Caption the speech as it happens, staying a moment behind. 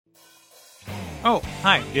Oh,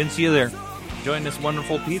 hi, didn't see you there. Enjoying this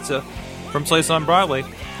wonderful pizza from Slice on Broadway,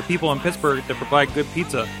 the people in Pittsburgh that provide good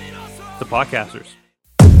pizza, the podcasters.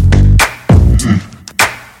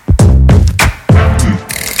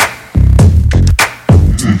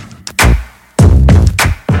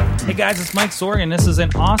 Hey guys, it's Mike Sorg, and this is an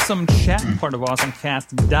awesome chat, part of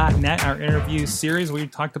awesomecast.net, our interview series. We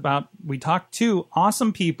talked to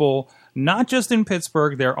awesome people, not just in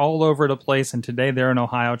Pittsburgh, they're all over the place, and today they're in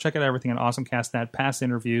Ohio. Check out everything on awesomecast.net, past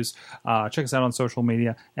interviews. Check us out on social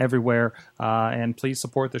media, everywhere, and please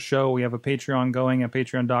support the show. We have a Patreon going at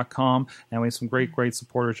patreon.com, and we have some great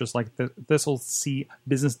supporters, just like This'll See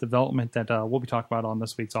Business Development that we'll be talking about on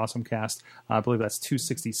this week's Awesomecast. I believe that's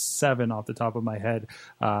 267 off the top of my head,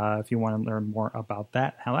 if you want to learn more about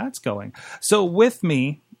that, how that's going. So with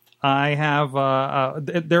me, I have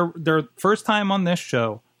their first time on this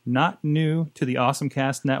show, not new to the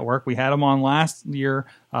Awesomecast Network. We had them on last year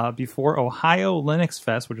before Ohio Linux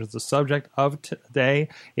Fest, which is the subject of today.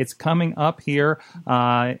 It's coming up here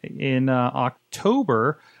in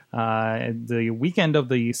October, the weekend of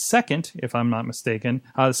the 2nd, if I'm not mistaken,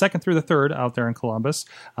 the 2nd through the 3rd out there in Columbus.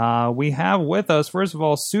 We have with us, first of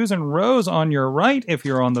all, Susan Rose on your right, if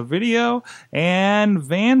you're on the video, and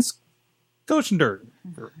Vance Kochender.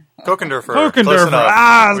 Kokendorfer.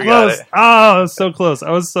 Close. So close.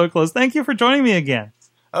 I was so close. Thank you for joining me again.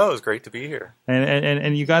 Oh, it was great to be here.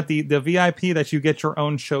 And you got the VIP that you get your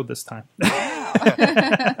own show this time.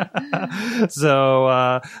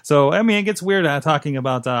 So I mean, it gets weird talking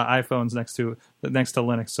about iPhones next to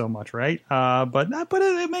Linux so much, right? But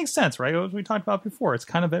it makes sense, right? As we talked about before, it's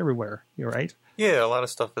kind of everywhere. You're right. Yeah, a lot of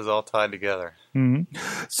stuff is all tied together. Mm-hmm.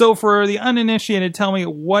 So for the uninitiated, tell me,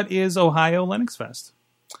 what is Ohio Linux Fest?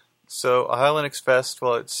 So Ohio Linux Fest,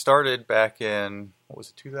 well, it started back in,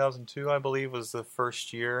 2002, I believe, was the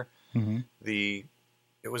first year. Mm-hmm.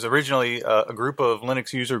 It was originally a group of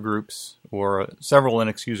Linux user groups, or several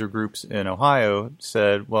Linux user groups in Ohio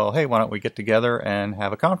said, well, hey, why don't we get together and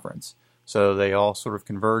have a conference? So they all sort of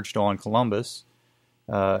converged on Columbus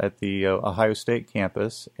at the Ohio State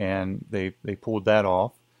campus, and they pulled that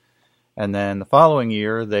off. And then the following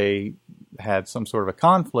year, they had some sort of a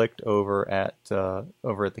conflict over at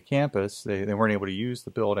the campus. They weren't able to use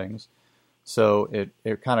the buildings. So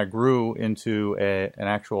it kind of grew into an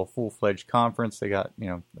actual full-fledged conference. They got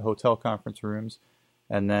hotel conference rooms,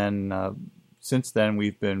 and then since then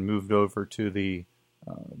we've been moved over to the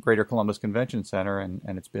Greater Columbus Convention Center, and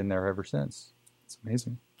it's been there ever since. It's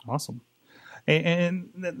amazing, awesome, and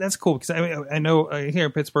that's cool because I know here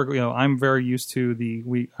in Pittsburgh, I'm very used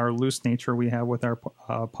to our loose nature we have with our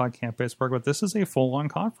PodCamp Pittsburgh, but this is a full-on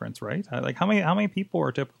conference, right? Like how many people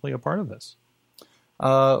are typically a part of this?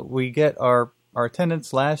 We get our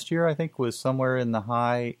attendance last year, I think, was somewhere in the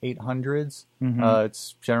high 800s. Mm-hmm.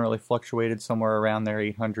 It's generally fluctuated somewhere around there.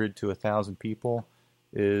 800 to 1,000 people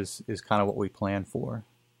is kind of what we plan for.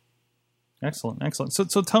 Excellent.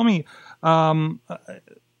 So tell me,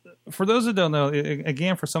 for those that don't know,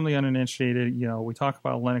 again, for some of the uninitiated, we talked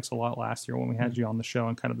about Linux a lot last year when we had you on the show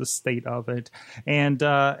and kind of the state of it, and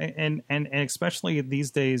especially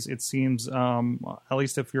these days, it seems, at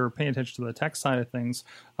least if you're paying attention to the tech side of things,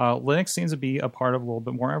 Linux seems to be a part of a little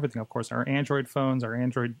bit more everything. Of course, our Android phones, our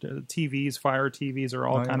Android TVs, Fire TVs are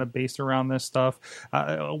all kind of based around this stuff.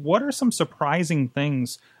 What are some surprising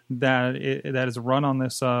things that is run on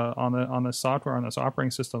this on the software, on this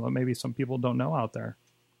operating system that maybe some people don't know out there?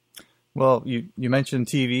 Well, you mentioned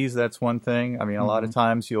TVs. That's one thing. I mean, a lot of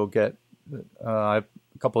times you'll get. A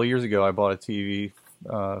couple of years ago, I bought a TV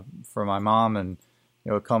for my mom, and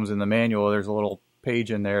it comes in the manual. There's a little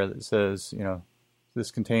page in there that says,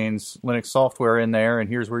 this contains Linux software in there, and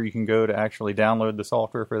here's where you can go to actually download the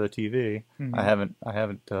software for the TV. Mm-hmm. I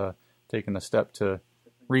haven't taken the step to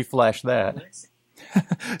reflash that.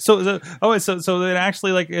 So it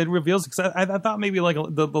actually it reveals, because I thought maybe the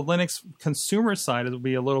Linux consumer side would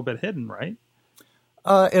be a little bit hidden, right?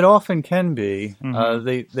 It often can be.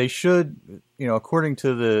 Mm-hmm. They should, according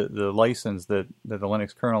to the license that the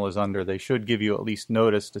Linux kernel is under, they should give you at least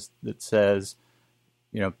notice that says,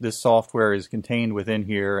 this software is contained within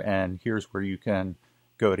here, and here's where you can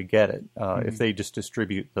go to get it. Mm-hmm. If they just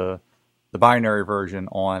distribute the binary version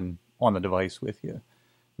on the device with you.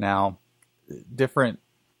 Now, different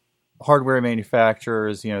hardware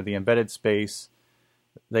manufacturers, the embedded space,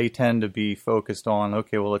 they tend to be focused on,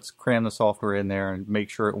 okay, well, let's cram the software in there and make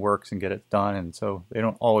sure it works and get it done. And so they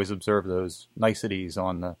don't always observe those niceties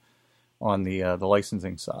on the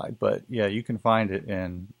licensing side. But yeah, you can find it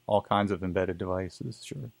in all kinds of embedded devices,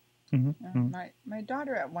 sure. Mm-hmm. My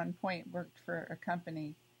daughter at one point worked for a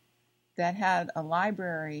company that had a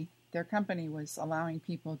library. Their company was allowing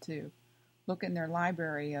people to look in their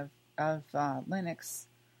library of Linux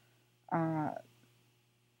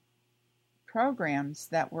programs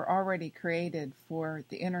that were already created for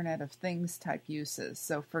the Internet of Things type uses.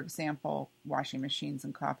 So, for example, washing machines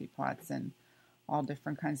and coffee pots and all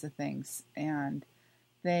different kinds of things. And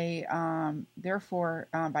they, therefore,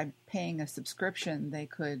 by paying a subscription, they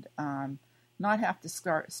could not have to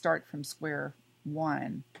start from square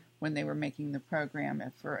one when they were making the program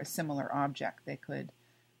for a similar object. They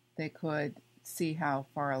could see how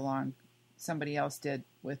far along somebody else did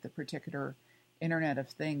with a particular Internet of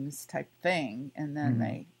Things type thing, and then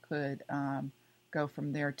they could go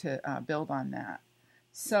from there to build on that.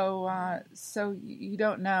 So you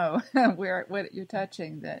don't know what you're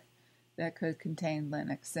touching that could contain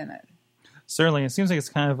Linux in it. Certainly, it seems like it's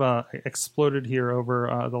kind of exploded here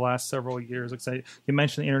over the last several years. Like you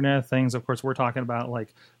mentioned the Internet of Things. Of course, we're talking about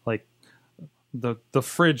like the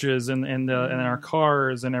fridges and our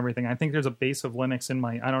cars and everything. I think there's a base of Linux in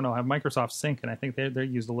I have Microsoft Sync, and I think they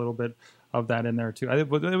used a little bit of that in there too. It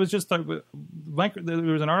was just there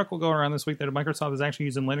was an article going around this week that Microsoft is actually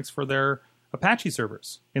using Linux for their Apache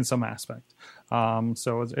servers in some aspect.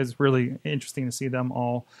 So it's really interesting to see them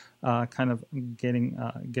all kind of getting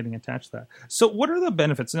attached to that. So what are the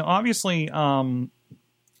benefits? Now, obviously,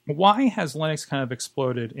 why has Linux kind of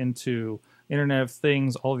exploded into Internet of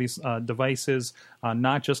Things, all of these devices,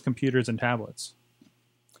 not just computers and tablets?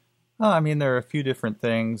 I mean, there are a few different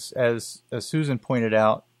things. As Susan pointed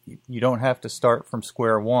out, you don't have to start from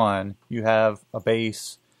square one. You have a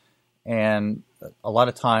base, and a lot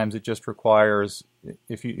of times it just requires,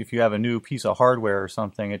 if you have a new piece of hardware or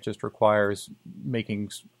something, it just requires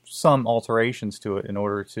making some alterations to it in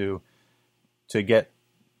order to get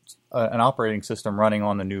an operating system running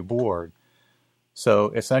on the new board. So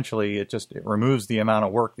essentially, it removes the amount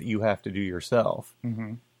of work that you have to do yourself.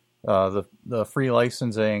 Mm-hmm. The free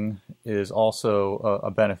licensing is also a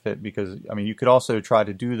benefit because, I mean, you could also try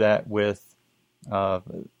to do that with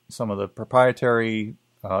some of the proprietary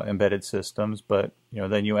embedded systems, but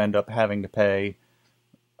then you end up having to pay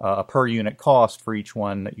a per unit cost for each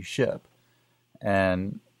one that you ship.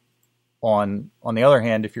 And on the other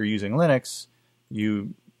hand, if you're using Linux,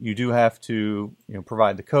 you do have to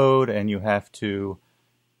provide the code, and you have to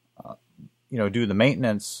do the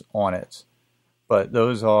maintenance on it. But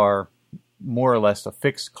those are more or less a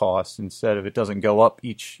fixed cost. Instead of, it doesn't go up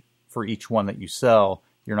for each one that you sell,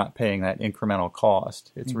 you're not paying that incremental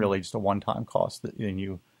cost. It's really just a one-time cost that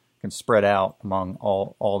you can spread out among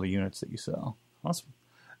all the units that you sell. Awesome.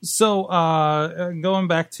 So going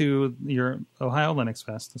back to your Ohio Linux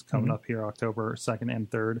Fest that's coming up here October 2nd and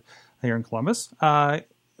 3rd here in Columbus.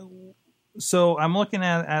 So I'm looking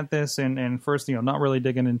at this and first, not really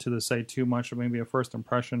digging into the site too much, but maybe a first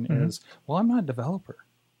impression is, well, I'm not a developer.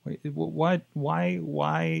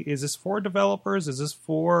 Why is this for developers? Is this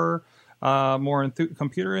for more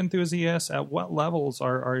computer enthusiasts? At what levels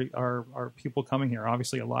are people coming here?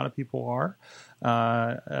 Obviously, a lot of people are.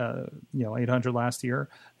 800 last year.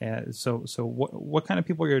 So what kind of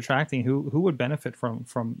people are you attracting? Who would benefit from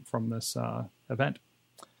this event?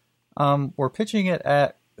 We're pitching it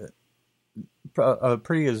at a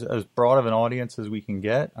pretty as broad of an audience as we can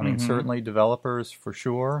get. I mean, certainly developers for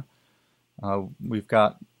sure. We've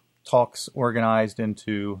got talks organized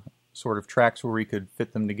into sort of tracks where we could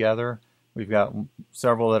fit them together. We've got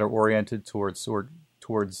several that are oriented towards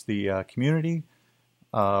the community.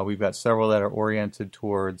 We've got several that are oriented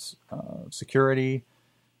towards security.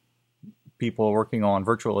 People working on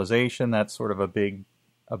virtualization. That's sort of a big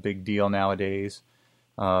deal nowadays.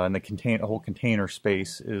 And the whole container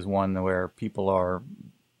space is one where people are,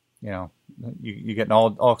 you get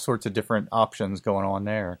all sorts of different options going on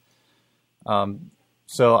there.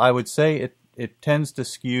 So I would say it tends to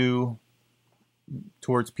skew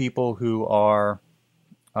towards people who are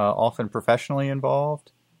often professionally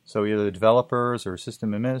involved, so either developers or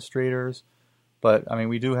system administrators. But I mean,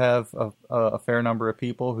 we do have a fair number of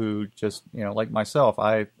people who just, like myself,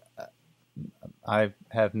 I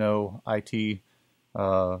have no IT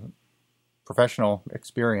professional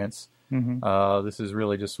experience. This is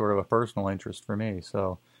really just sort of a personal interest for me.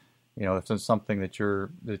 So, if it's something that you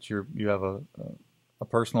have a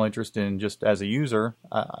personal interest in just as a user,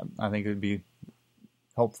 I think it would be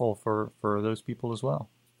helpful for those people as well.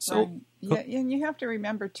 So, yeah, and you have to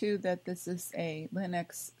remember too that this is a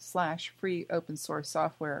Linux/free open source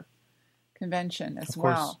software convention as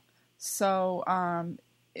well. So,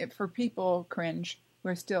 for people who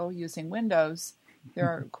are still using Windows, there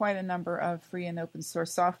are quite a number of free and open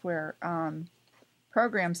source software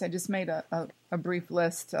programs. I just made a brief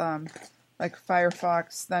list, like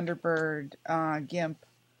Firefox, Thunderbird, GIMP,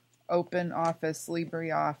 OpenOffice,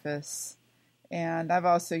 LibreOffice, And I've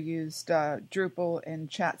also used Drupal and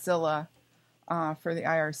Chatzilla for the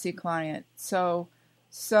IRC client. So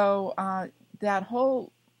that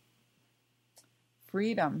whole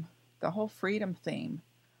freedom, the whole freedom theme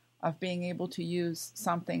of being able to use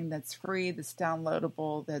something that's free, that's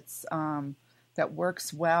downloadable, that's that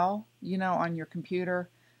works well, on your computer,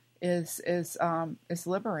 is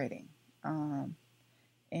liberating.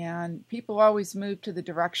 And people always move to the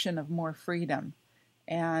direction of more freedom.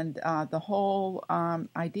 And the whole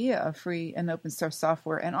idea of free and open source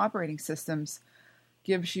software and operating systems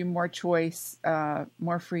gives you more choice,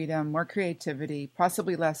 more freedom, more creativity,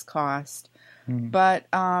 possibly less cost. But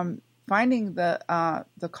finding the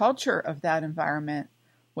culture of that environment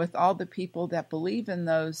with all the people that believe in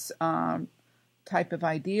those type of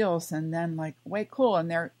ideals, and then way cool, and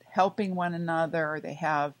they're helping one another. Or they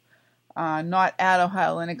have not at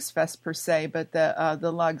Ohio Linux Fest per se, but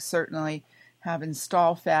the lugs certainly have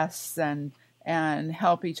install fests and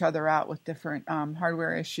help each other out with different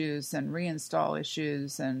hardware issues and reinstall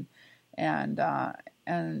issues, and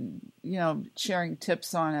sharing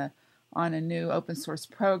tips on a new open source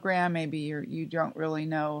program. Maybe you don't really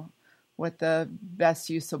know what the best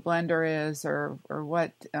use of Blender is, or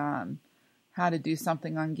what how to do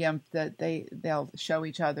something on GIMP, that they'll show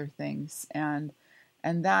each other things, and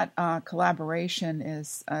that collaboration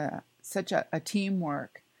is such a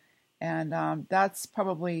teamwork. And that's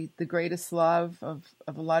probably the greatest love of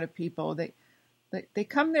a lot of people. They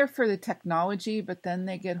come there for the technology, but then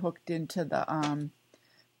they get hooked into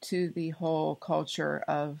the whole culture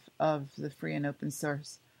of the free and open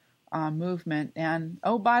source movement. And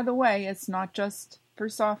by the way, it's not just for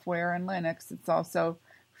software and Linux; it's also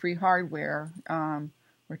free hardware.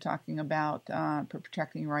 We're talking about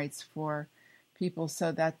protecting rights for people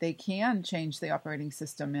so that they can change the operating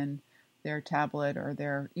system in their tablet or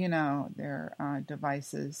their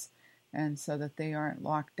devices, and so that they aren't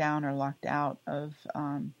locked down or locked out of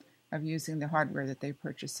using the hardware that they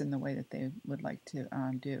purchase in the way that they would like to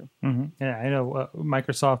do. Mm-hmm. Yeah, I know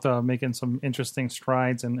Microsoft making some interesting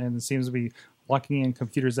strides, and it seems to be locking in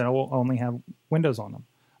computers that will only have Windows on them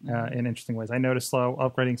in interesting ways. I noticed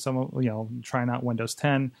upgrading some, trying out Windows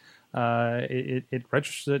 10, it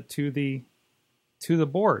registered to the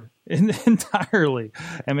board entirely.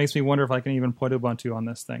 It makes me wonder if I can even put Ubuntu on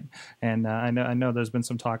this thing. And I know there's been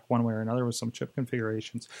some talk one way or another with some chip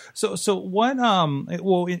configurations. So what?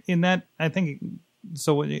 In that, I think.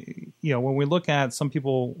 So when we look at, some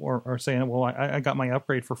people are saying, well, I got my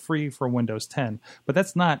upgrade for free for Windows 10, but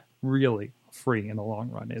that's not really free in the long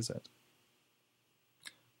run, is it?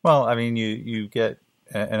 Well, I mean, you get,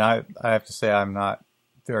 and I have to say I'm not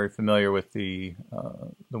very familiar with the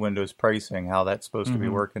Windows pricing, how that's supposed to be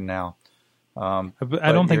working now. I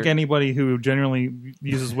don't think anybody who generally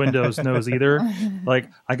uses Windows knows either.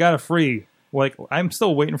 I got a free. I'm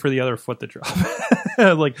still waiting for the other foot to drop.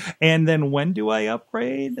 And then when do I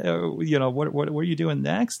upgrade? What are you doing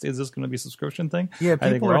next? Is this going to be a subscription thing? Yeah,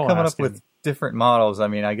 people are coming up with different models. I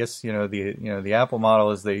mean, I guess the Apple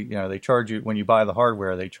model is they charge you when you buy the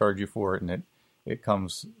hardware. They charge you for it, and it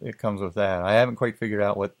comes with that. I haven't quite figured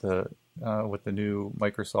out what the new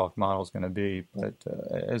Microsoft model is going to be, but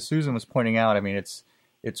as Susan was pointing out, I mean, it's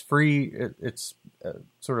free. It's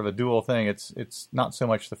sort of a dual thing. It's not so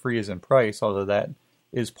much the free as in price, although that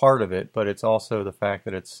is part of it, but it's also the fact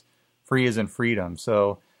that it's free as in freedom.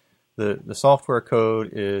 So the software code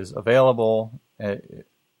is available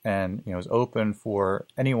and is open for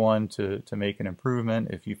anyone to make an improvement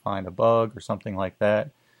if you find a bug or something like that.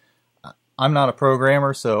 I'm not a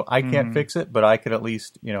programmer, so I can't fix it, but I could at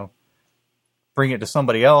least, bring it to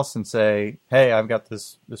somebody else and say, hey, I've got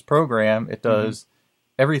this program. It does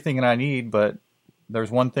everything that I need, but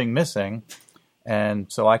there's one thing missing.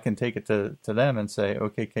 And so I can take it to them and say,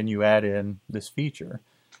 okay, can you add in this feature?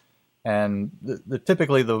 And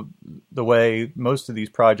typically the way most of these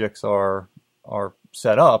projects are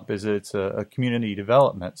set up is it's a community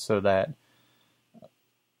development, so that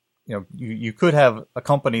you could have a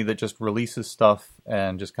company that just releases stuff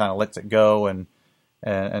and just kind of lets it go and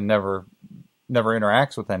never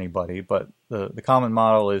interacts with anybody. But the common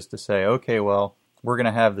model is to say, okay, well, we're going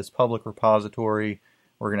to have this public repository.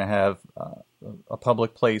 We're going to have a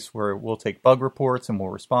public place where we'll take bug reports and we'll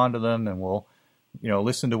respond to them, and we'll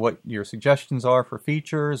listen to what your suggestions are for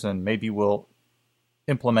features, and maybe we'll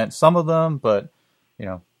implement some of them, but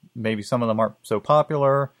maybe some of them aren't so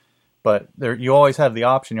popular. But you always have the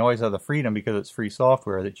option, you always have the freedom, because it's free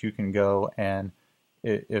software, that you can go, and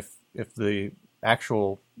if the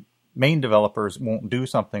actual main developers won't do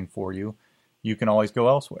something for you, you can always go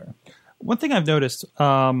elsewhere. One thing I've noticed,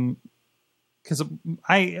 because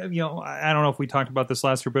I don't know if we talked about this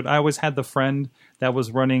last year, but I always had the friend that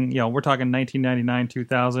was running, we're talking 1999,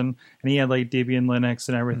 2000, and he had like Debian Linux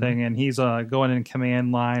and everything, and he's going in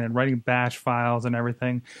command line and writing bash files and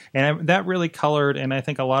everything. And that really colored, and I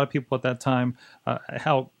think a lot of people at that time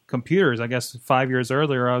how computers, I guess 5 years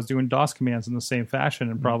earlier, I was doing DOS commands in the same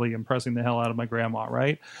fashion and probably impressing the hell out of my grandma,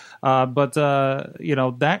 right? But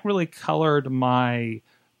that really colored my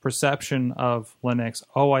perception of Linux.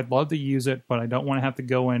 Oh, I'd love to use it, but I don't want to have to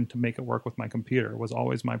go in to make it work with my computer, was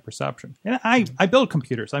always my perception. And I build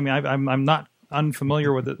computers. I mean, I'm not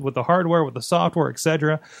unfamiliar with the hardware, with the software,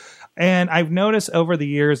 etc. And I've noticed over the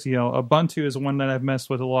years, Ubuntu is one that I've messed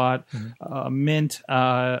with a lot. Mint,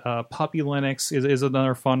 Puppy Linux is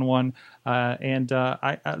another fun one. And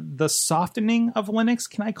the softening of Linux,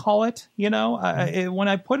 can I call it? When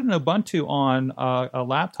I put an Ubuntu on a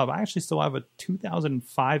laptop, I actually still have a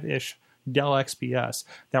 2005-ish Dell XPS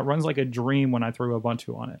that runs like a dream when I throw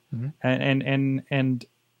Ubuntu on it. And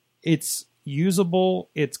it's usable.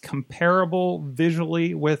 It's comparable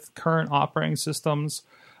visually with current operating systems.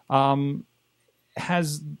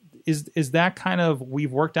 Is that kind of,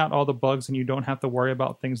 we've worked out all the bugs and you don't have to worry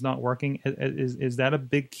about things not working? Is that a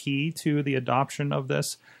big key to the adoption of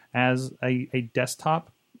this as a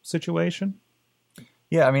desktop situation?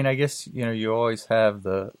 Yeah, I mean, I guess you always have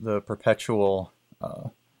the perpetual.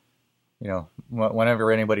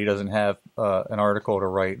 Whenever anybody doesn't have an article to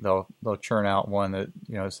write, they'll churn out one that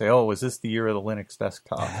say, "Oh, was this the year of the Linux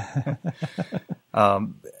desktop?"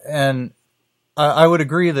 And I would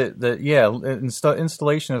agree that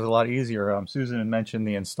installation is a lot easier. Susan had mentioned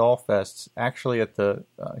the Install Fests. Actually, at the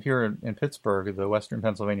here in Pittsburgh, the Western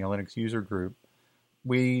Pennsylvania Linux User Group,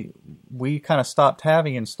 we kind of stopped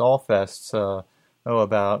having Install Fests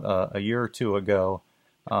about a year or two ago.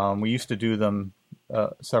 We used to do them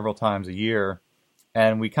several times a year,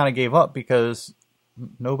 and we kind of gave up because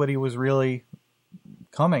nobody was really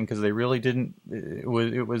coming, because they really didn't.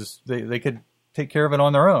 They could take care of it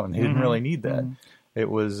on their own. They didn't really need that. It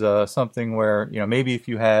was something where maybe if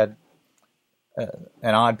you had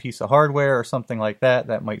an odd piece of hardware or something like that,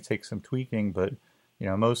 that might take some tweaking. But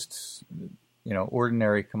most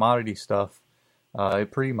ordinary commodity stuff, it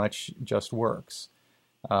pretty much just works.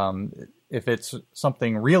 If it's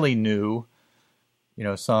something really new,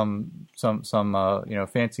 some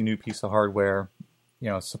fancy new piece of hardware,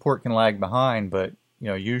 support can lag behind. But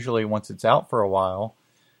usually once it's out for a while,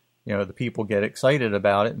 the people get excited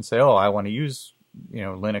about it and say, "Oh, I want to use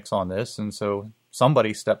Linux on this," and so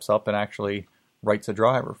somebody steps up and actually writes a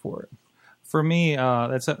driver for it. For me,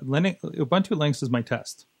 Linux. Ubuntu Linux is my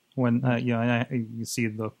test. When you see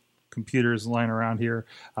the computers lying around here,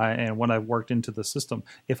 and when I've worked into the system,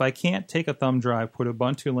 if I can't take a thumb drive, put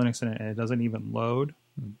Ubuntu Linux in it, and it doesn't even load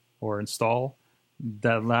or install,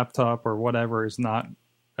 that laptop or whatever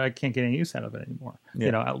I can't get any use out of it anymore.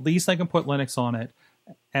 Yeah. At least I can put Linux on it.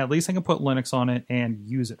 At least I can put Linux on it and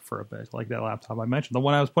use it for a bit, like that laptop I mentioned. The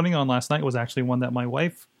one I was putting on last night was actually one that my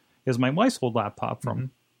wife's old laptop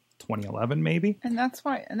from 2011, maybe. And that's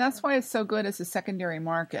why it's so good as a secondary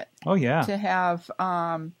market. Oh yeah, to have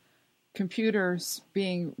computers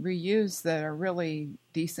being reused that are really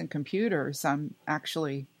decent computers. I'm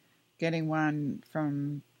actually getting one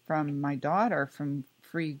from my daughter from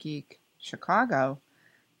Free Geek Chicago.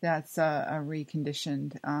 That's a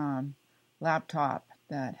reconditioned laptop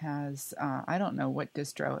that has, I don't know what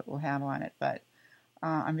distro it will have on it, but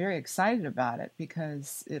I'm very excited about it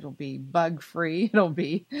because it'll be bug-free. It'll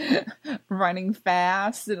be running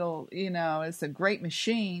fast. It's a great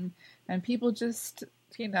machine, and people just,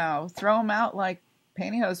 throw them out like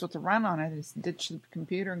pantyhose with a run on it. Just ditch the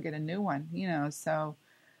computer and get a new one, So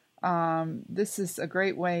this is a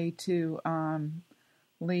great way to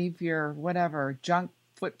leave your whatever junk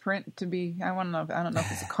footprint to be, I don't know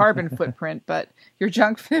if it's a carbon footprint, but your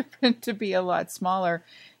junk footprint to be a lot smaller,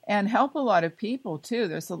 and help a lot of people too.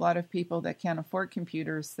 There's a lot of people that can't afford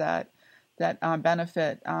computers that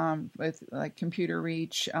benefit with, like, Computer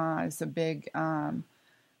Reach is a big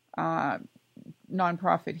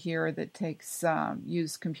nonprofit here that takes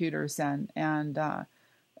used computers and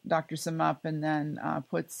doctors them up, and then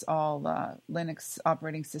puts all Linux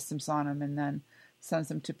operating systems on them, and then sends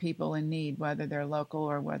them to people in need, whether they're local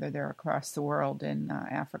or whether they're across the world in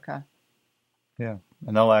Africa. Yeah,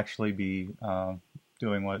 and they'll actually be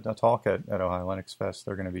doing a talk at Ohio Linux Fest.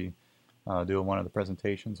 They're going to be doing one of the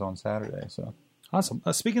presentations on Saturday. So awesome.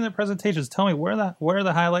 Speaking of the presentations, tell me where are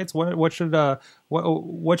the highlights? What should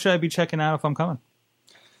I be checking out if I'm coming?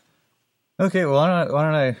 Okay, well, why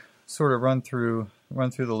don't I sort of run through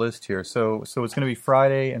the list here. So it's going to be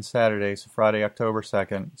Friday and Saturday. So Friday, October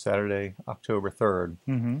 2nd, Saturday, October 3rd.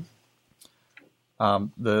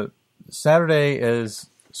 The Saturday is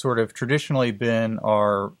sort of traditionally been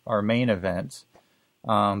our main event,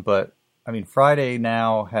 but I mean Friday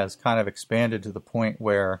now has kind of expanded to the point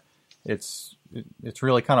where it's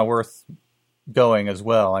really kind of worth going as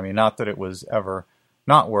well. I mean, not that it was ever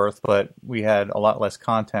not worth, but we had a lot less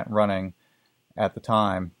content running at the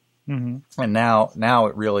time. Mm-hmm. And now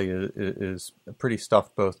it really is pretty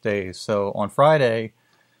stuffed both days. So on Friday,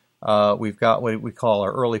 we've got what we call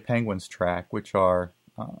our early Penguins track, which are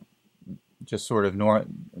just sort of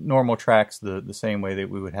normal tracks the same way that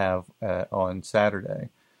we would have on Saturday.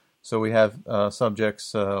 So we have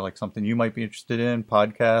subjects like something you might be interested in,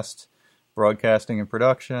 podcast, broadcasting and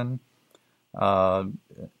production, and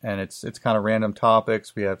it's kind of random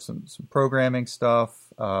topics. We have some programming stuff,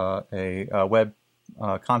 a web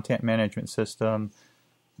content management system.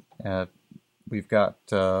 We've got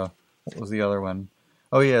what was the other one?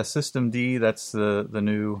 Oh yeah, System D. That's the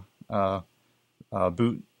new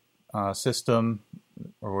boot system,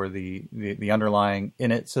 or the underlying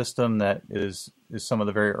init system that is some of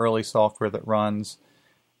the very early software that runs,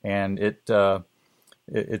 and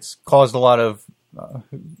it's caused a lot of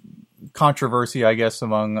controversy, I guess,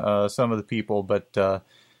 among some of the people, but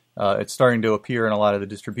it's starting to appear in a lot of the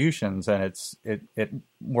distributions, and it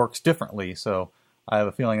works differently. So I have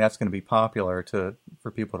a feeling that's going to be popular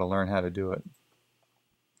for people to learn how to do it.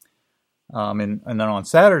 And then on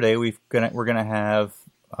Saturday we're going to have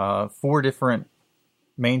 4 different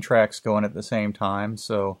main tracks going at the same time.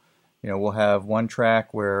 So we'll have one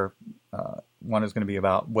track where one is going to be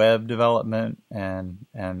about web development and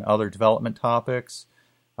other development topics.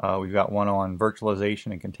 We've got one on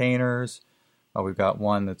virtualization and containers. We've got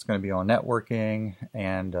one that's going to be on networking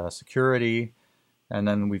and security. And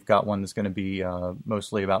then we've got one that's going to be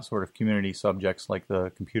mostly about sort of community subjects like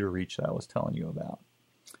the computer reach that I was telling you about.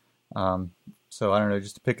 So I don't know,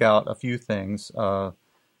 just to pick out a few things.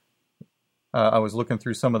 I was looking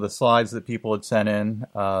through some of the slides that people had sent in.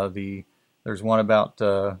 There's one about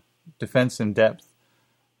defense in depth,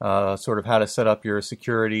 sort of how to set up your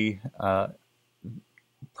security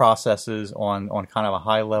processes on kind of a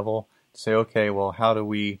high level. Say, okay, well, how do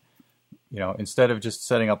we, instead of just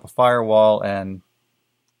setting up a firewall and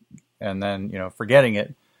then forgetting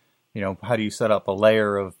it, how do you set up a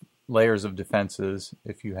layers of defenses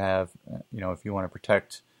if you have, if you want to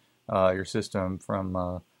protect your system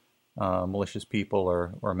from malicious people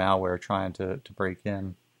or malware trying to break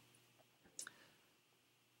in.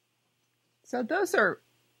 So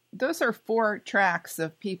those are 4 tracks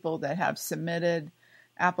of people that have submitted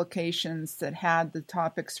applications that had the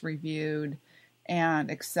topics reviewed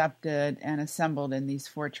and accepted and assembled in these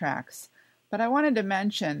 4 tracks. But I wanted to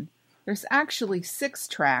mention there's actually 6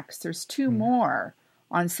 tracks. There's 2 more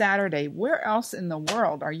on Saturday. Where else in the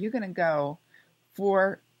world are you going to go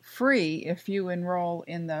for free if you enroll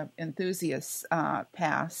in the Enthusiast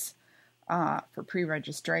Pass for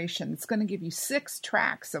pre-registration? It's going to give you 6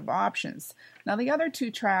 tracks of options. Now, the other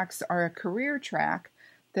 2 tracks are a career track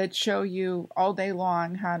that show you all day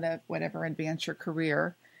long how to advance your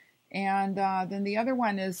career, and then the other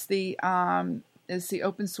one is the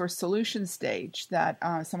open source solution stage that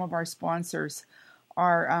some of our sponsors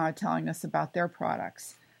are telling us about their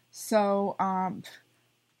products. So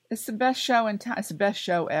it's the best show in town. It's the best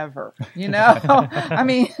show ever. I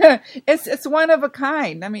mean, it's one of a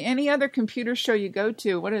kind. I mean, any other computer show you go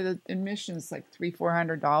to, what are the admissions, like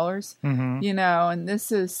 $300-400? Mm-hmm. And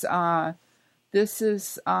this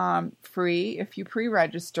is free if you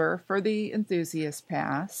pre-register for the Enthusiast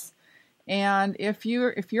Pass. And if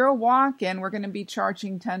you're a walk-in, we're going to be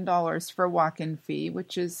charging $10 for a walk-in fee,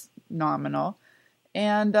 which is nominal.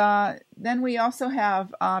 And then we also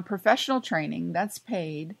have professional training that's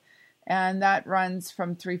paid, and that runs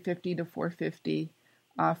from $350 to $450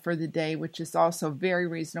 for the day, which is also very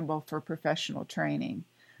reasonable for professional training.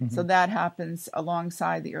 Mm-hmm. So that happens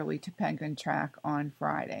alongside the early to Penguin track on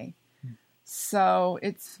Friday. Mm-hmm. So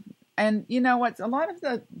and you know what? A lot of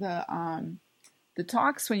the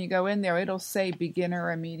talks, when you go in there, it'll say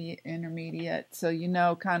beginner, intermediate, so you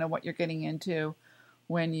know kind of what you're getting into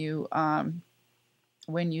when you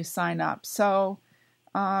sign up. So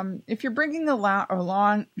if you're bringing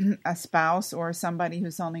along a spouse or somebody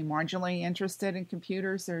who's only marginally interested in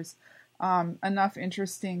computers, there's enough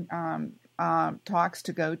interesting talks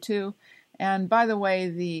to go to. And by the way,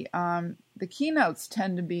 the keynotes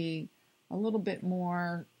tend to be a little bit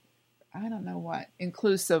more,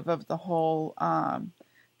 inclusive of the whole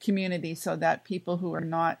community, so that people who are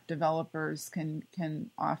not developers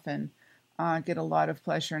can often get a lot of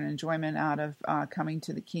pleasure and enjoyment out of coming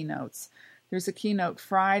to the keynotes. There's a keynote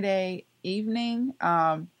Friday evening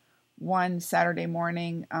one Saturday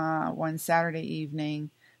morning, one Saturday evening.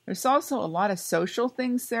 There's also a lot of social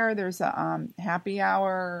things there. There's a happy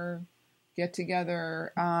hour get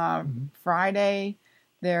together Friday.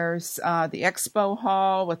 There's the expo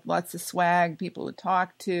hall with lots of swag, people to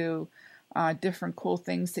talk to, different cool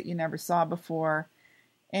things that you never saw before,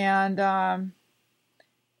 and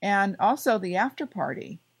also the after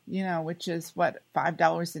party, which is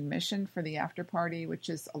 $5 admission for the after party, which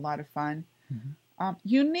is a lot of fun. Mm-hmm.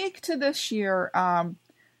 Unique to this year,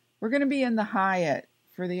 we're going to be in the Hyatt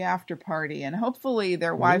for the after party, and hopefully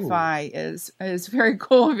their Wi-Fi is very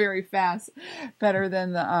cool, very fast, better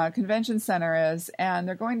than the convention center is, and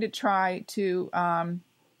they're going to try to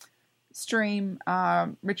stream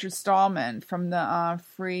Richard Stallman from the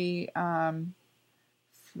Free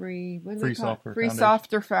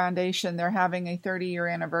Software Foundation. They're having a 30-year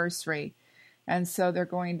anniversary, and so they're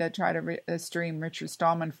going to try to stream Richard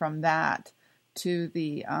Stallman from that to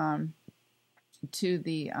the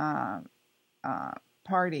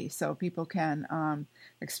party, so people can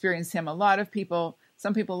experience him. A lot of people,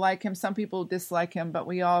 some people like him, some people dislike him, but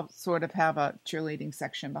we all sort of have a cheerleading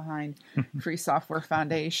section behind Free Software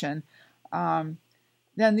Foundation. Then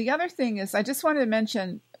the other thing is, I just wanted to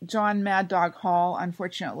mention John Mad Dog Hall,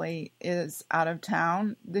 unfortunately, is out of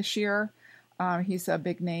town this year. He's a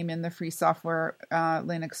big name in the free software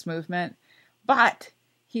Linux movement, but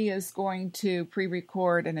he is going to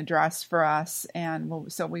pre-record an address for us,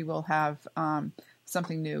 and so we will have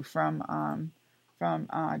something new from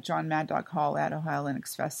John Mad Dog Hall at Ohio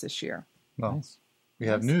Linux Fest this year. Well, nice. We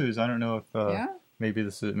have news. I don't know if maybe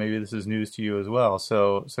this is news to you as well.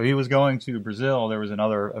 So he was going to Brazil. There was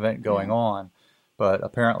another event going on, but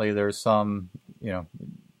apparently there's some, I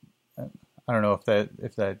don't know if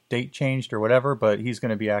that date changed or whatever, but he's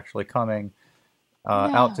going to be actually coming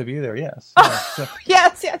out to be there. Yes. So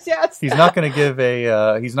yes. He's not going to give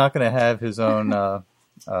he's not going to have his own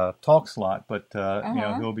talk slot, but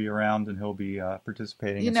he'll be around and he'll be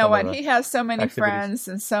participating. You know what? He has so many friends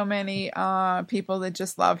and so many people that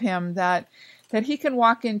just love him that he can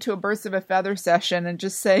walk into a Birds of a Feather session and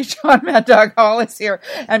just say, John Mad Dog Hall is here,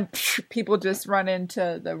 and people just run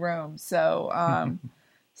into the room. So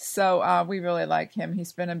we really like him.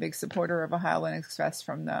 He's been a big supporter of Ohio Linux Fest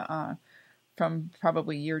from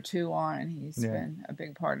probably year 2 on. He's been a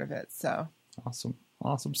big part of it. So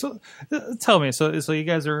awesome. So tell me, so you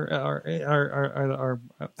guys are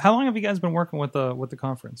how long have you guys been working with the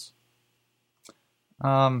conference?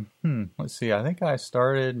 Let's see. I think I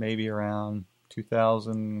started maybe around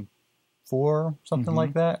 2004, something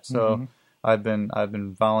like that. So I've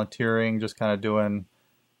been volunteering, just kind of doing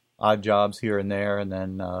odd jobs here and there, and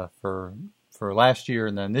then for last year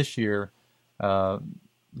and then this year,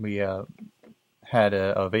 we had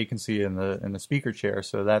a vacancy in the speaker chair.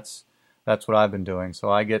 So that's what I've been doing. So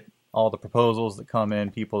I get all the proposals that come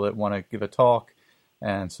in, people that want to give a talk,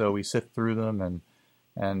 and so we sift through them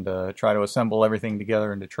and try to assemble everything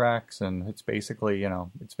together into tracks. And it's basically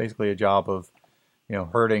a job of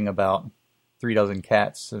herding about 36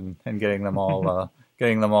 cats and getting them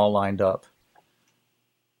all lined up.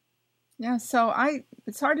 Yeah, so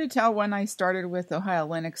it's hard to tell when I started with Ohio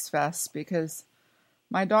Linux Fest because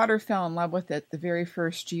my daughter fell in love with it the very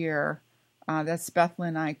first year. That's Beth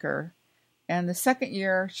Lynn Eicher. And the second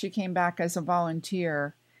year, she came back as a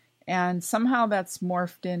volunteer. And somehow that's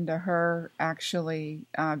morphed into her actually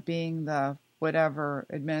being the whatever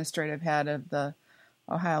administrative head of the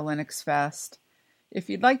Ohio Linux Fest. If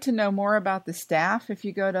you'd like to know more about the staff, if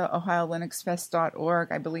you go to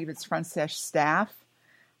ohiolinuxfest.org, I believe it's /staff,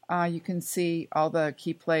 you can see all the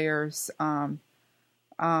key players.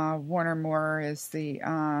 Warner Moore is the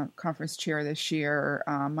conference chair this year.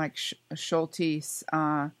 Mike Schultes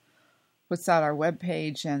puts out our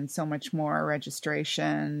webpage and so much more,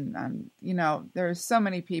 registration. There's so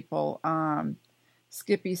many people.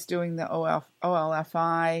 Skippy's doing the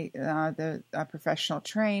OLFI, the professional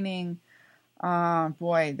training.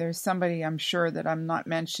 There's somebody I'm sure that I'm not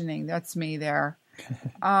mentioning. That's me there.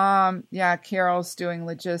 Carol's doing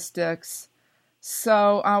logistics.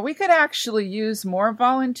 So we could actually use more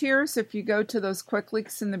volunteers if you go to those quick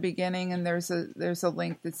links in the beginning, and there's a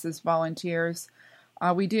link that says volunteers.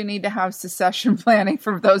 We do need to have succession planning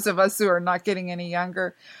for those of us who are not getting any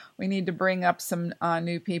younger. We need to bring up some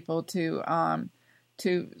new people to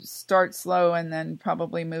start slow and then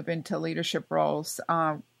probably move into leadership roles.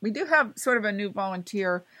 We do have sort of a new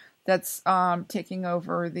volunteer that's taking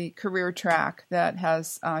over the career track that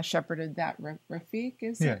has shepherded that. Rafiq,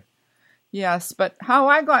 is it? Yes, but how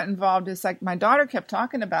I got involved is like my daughter kept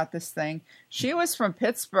talking about this thing. She was from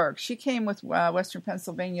Pittsburgh. She came with Western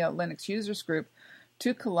Pennsylvania Linux Users Group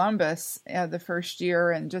to Columbus the first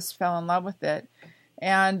year and just fell in love with it.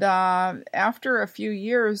 And after a few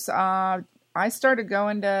years, I started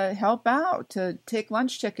going to help out, to take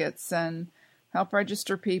lunch tickets and help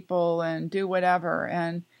register people and do whatever.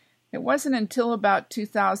 And it wasn't until about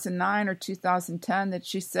 2009 or 2010 that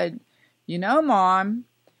she said, you know, Mom,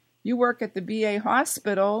 you work at the VA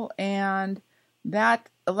hospital, and that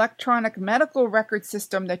electronic medical record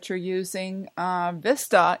system that you're using,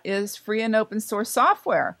 Vista, is free and open source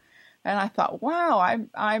software. And I thought, wow,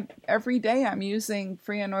 I every day I'm using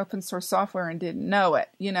free and open source software and didn't know it,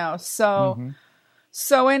 you know. So,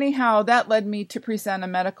 so anyhow, that led me to present a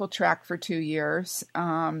medical track for 2 years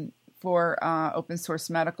for open source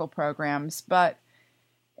medical programs. But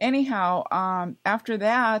anyhow, after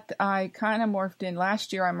that, I kind of morphed in.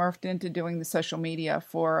 Last year, I morphed into doing the social media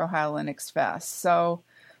for Ohio Linux Fest. So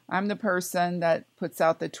I'm the person that puts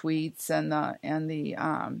out the tweets and the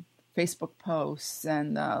Facebook posts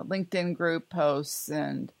and the LinkedIn group posts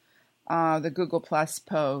and the Google Plus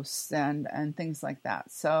posts and things like that.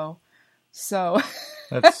 So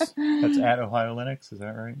that's at Ohio Linux, is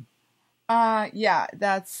that right? Yeah,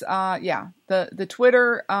 that's the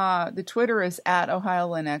Twitter is at Ohio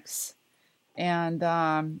Linux, and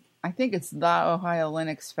I think it's the Ohio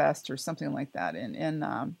Linux Fest or something like that in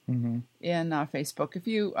Facebook. If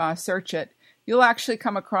you search it, you'll actually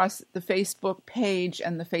come across the Facebook page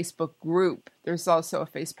and the Facebook group. There's also a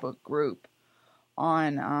Facebook group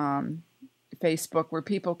on Facebook where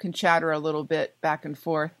people can chatter a little bit back and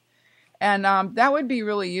forth. And that would be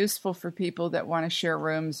really useful for people that want to share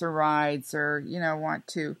rooms or rides or, you know, want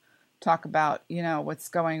to talk about, you know, what's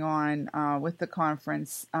going on with the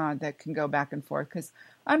conference that can go back and forth. Because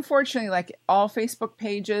unfortunately, like all Facebook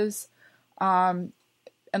pages,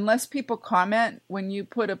 unless people comment, when you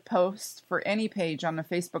put a post for any page on the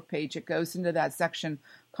Facebook page, it goes into that section,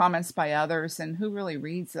 comments by others, and who really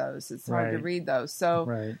reads those? It's hard to read those.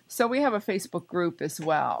 So, so we have a Facebook group as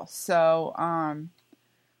well. So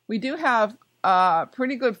we do have a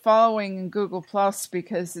pretty good following in Google Plus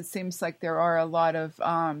because it seems like there are a lot of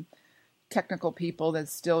technical people that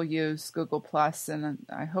still use Google Plus, and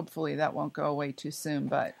hopefully that won't go away too soon.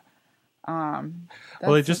 But well,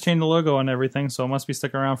 they just changed the logo and everything, so it must be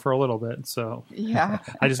sticking around for a little bit. So yeah,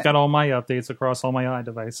 I just got all my updates across all my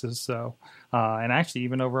iDevices. So and actually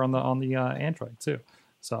even over on the Android too.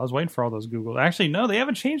 So I was waiting for all those Google. Actually, no, they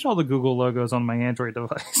haven't changed all the Google logos on my Android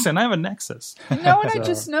device, and I have a Nexus. You know what I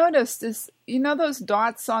just noticed is, you know those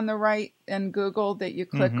dots on the right in Google that you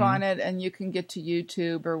click on it and you can get to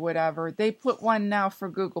YouTube or whatever? They put one now for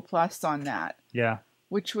Google Plus on that. Yeah.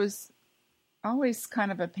 Which was always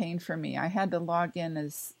kind of a pain for me. I had to log in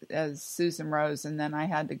as Susan Rose, and then I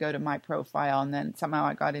had to go to my profile, and then somehow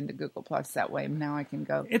I got into Google Plus that way. Now I can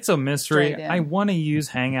go. It's a mystery. I want to use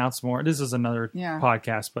Hangouts more. This is another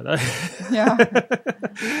podcast, but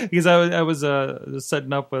because I was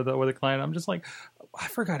setting up with a client, I'm just like, I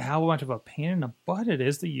forgot how much of a pain in the butt it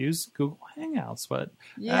is to use Google Hangouts, but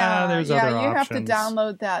there's other options. You have to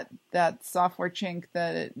download that software chink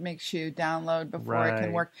that it makes you download before it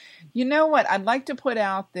can work. You know what? I'd like to put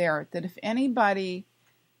out there that if anybody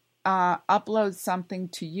uploads something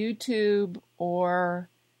to YouTube or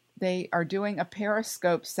they are doing a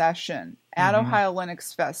Periscope session at Ohio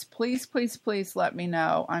Linux Fest, please, please, please let me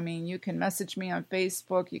know. I mean, you can message me on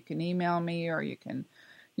Facebook, you can email me, or you can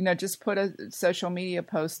just put a social media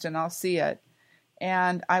post and I'll see it.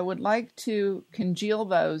 And I would like to congeal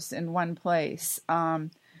those in one place.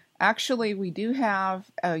 Actually, we do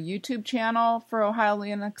have a YouTube channel for Ohio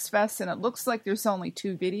Linux Fest, and it looks like there's only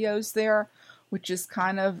 2 videos there, which is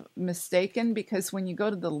kind of mistaken because when you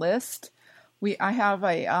go to the list, I have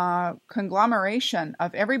a conglomeration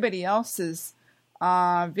of everybody else's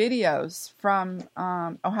videos from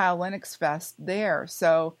Ohio Linux Fest there.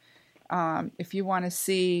 So if you want to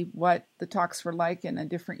see what the talks were like in a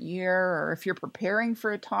different year, or if you're preparing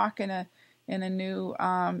for a talk in a new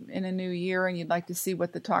year and you'd like to see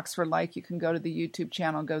what the talks were like, you can go to the YouTube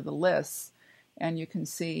channel, go to the lists, and you can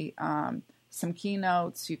see some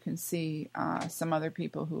keynotes. You can see some other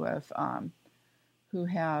people who have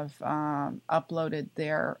uploaded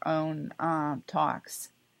their own talks.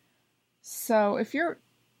 So if you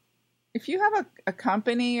have a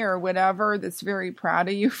company or whatever that's very proud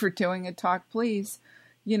of you for doing a talk, please,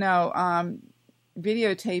 videotape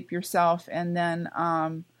yourself and then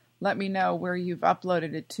let me know where you've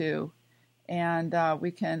uploaded it to, and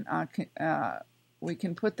we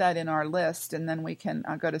can put that in our list, and then we can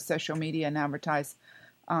go to social media and advertise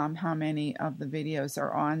how many of the videos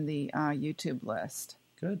are on the YouTube list.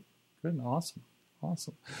 Good, awesome.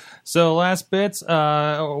 Awesome. So last bits.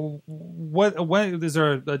 What is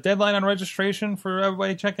there a deadline on registration for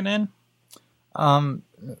everybody checking in?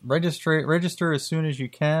 Register as soon as you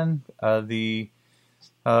can. We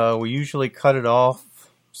usually cut it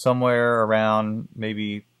off somewhere around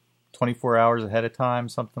maybe 24 hours ahead of time,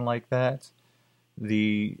 something like that.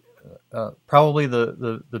 Probably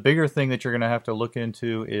the bigger thing that you're going to have to look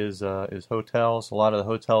into is hotels. A lot of the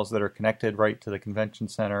hotels that are connected right to the convention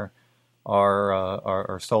center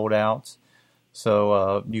are sold out.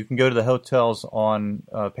 So you can go to the hotels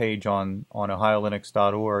page on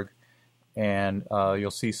ohiolinux.org, and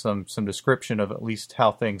you'll see some description of at least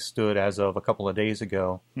how things stood as of a couple of days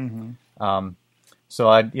ago. Mm-hmm. So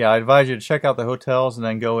I advise you to check out the hotels and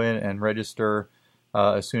then go in and register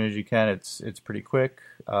as soon as you can. It's pretty quick.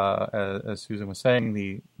 As Susan was saying,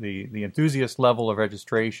 the enthusiast level of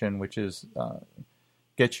registration, which is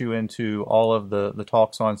get you into all of the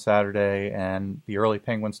talks on Saturday and the early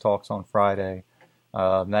Penguins talks on Friday.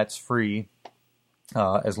 That's free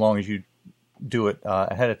as long as you do it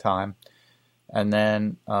ahead of time. And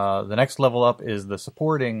then the next level up is the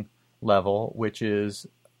supporting level, which is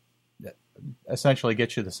essentially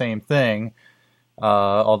gets you the same thing,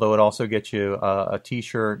 although it also gets you a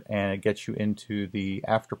T-shirt and it gets you into the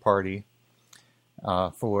after party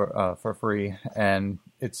for free. And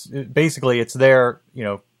it's there.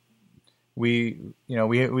 We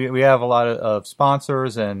have a lot of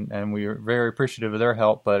sponsors and we are very appreciative of their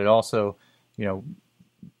help. But it also,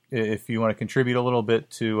 if you want to contribute a little bit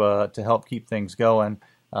to help keep things going,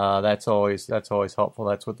 that's always helpful.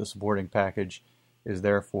 That's what the supporting package is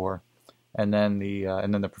there for. And then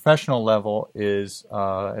the professional level is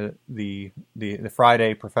the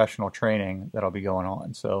Friday professional training that'll be going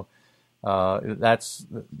on. So that's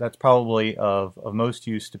probably of most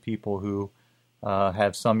use to people who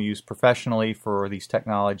have some use professionally for these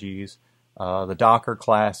technologies. The Docker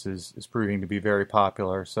class is proving to be very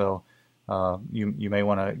popular. So you may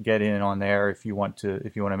want to get in on there if you want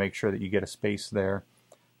to make sure that you get a space there.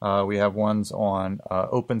 We have ones on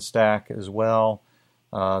OpenStack as well.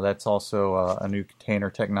 That's also a new container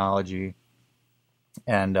technology,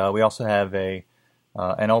 and we also have an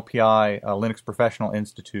LPI Linux Professional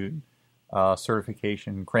Institute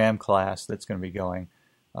certification cram class that's going to be going.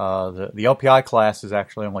 The LPI class is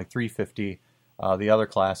actually only $350. The other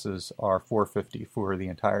classes are $450 for the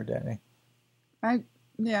entire day. I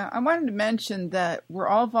wanted to mention that we're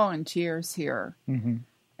all volunteers here. Mm-hmm.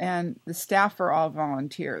 And the staff are all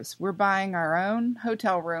volunteers. We're buying our own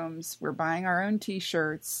hotel rooms. We're buying our own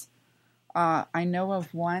T-shirts. I know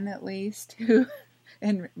of one at least who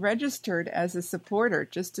registered as a supporter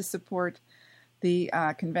just to support the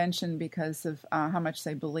convention because of how much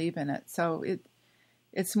they believe in it. So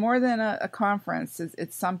it's more than a conference.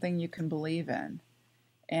 It's something you can believe in.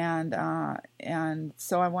 And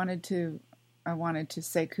so I wanted to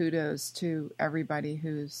say kudos to everybody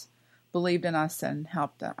who's believed in us and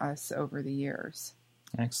helped us over the years.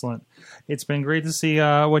 Excellent. It's been great to see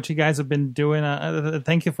what you guys have been doing.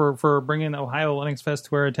 Thank you for bringing Ohio Linux Fest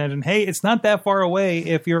to our attention. Hey, it's not that far away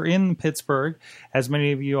if you're in Pittsburgh, as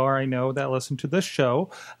many of you are, I know, that listen to this show.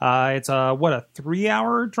 It's a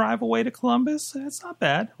 3-hour drive away to Columbus? That's not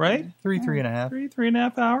bad, right? Three and a half.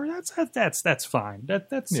 3.5 hours. That's fine.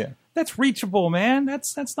 That's reachable, man.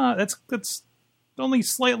 That's only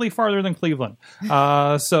slightly farther than Cleveland.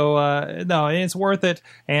 No, it's worth it.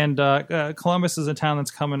 And Columbus is a town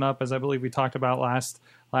that's coming up, as I believe we talked about last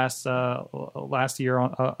year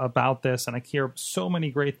about this, and I hear so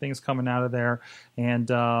many great things coming out of there. And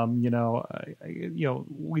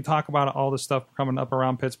we talk about all the stuff coming up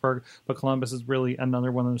around Pittsburgh, but Columbus is really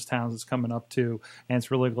another one of those towns that's coming up too, and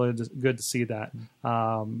it's really good to see that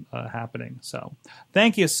happening. So,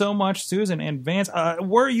 thank you so much, Susan and Vance.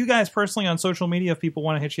 Where are you guys personally on social media if people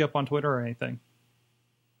want to hit you up on Twitter or anything?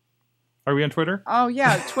 Are we on Twitter? Oh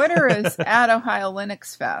yeah, Twitter is at Ohio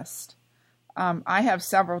Linux Fest. I have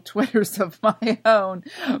several Twitters of my own,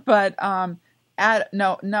 but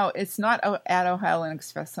it's not at Ohio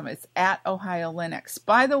Linux Fest Summit. It's at Ohio Linux.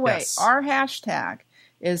 By the way, yes. Our hashtag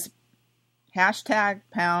is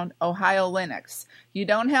 #Ohio Linux. You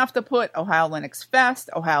don't have to put Ohio Linux Fest,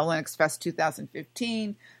 Ohio Linux Fest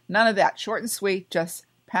 2015, none of that. Short and sweet, just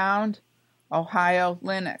Ohio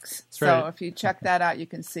Linux. That's so right. If you check that out, you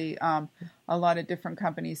can see a lot of different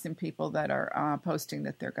companies and people that are posting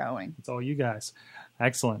that they're going. It's all you guys.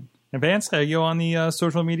 Excellent. And Vance, are you on the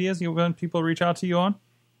social medias? You want people to reach out to you on?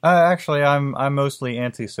 Actually, I'm mostly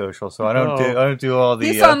antisocial, so I don't do all the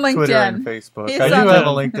He's on Twitter LinkedIn. and Facebook. I do have a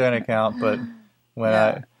LinkedIn account, but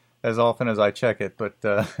when as often as I check it. But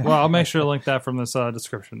well, I'll make sure to link that from this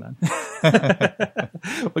description then.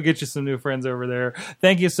 We'll get you some new friends over there.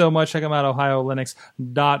 Thank you so much. Check them out,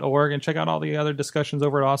 ohiolinux.org, and check out all the other discussions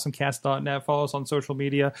over at awesomecast.net. Follow us on social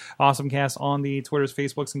media, Awesomecast on the Twitters,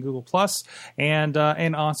 Facebooks, and Google+, and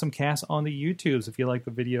Awesomecast on the YouTubes if you like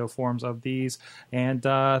the video forms of these. And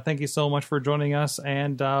thank you so much for joining us,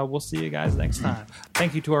 and we'll see you guys next time.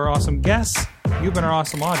 Thank you to our awesome guests. You've been our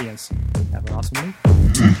awesome audience. Have an awesome week.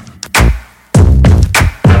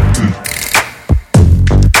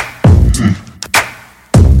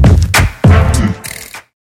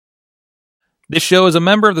 This show is a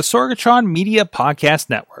member of the Sorgatron Media Podcast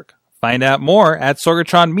Network. Find out more at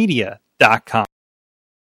sorgatronmedia.com.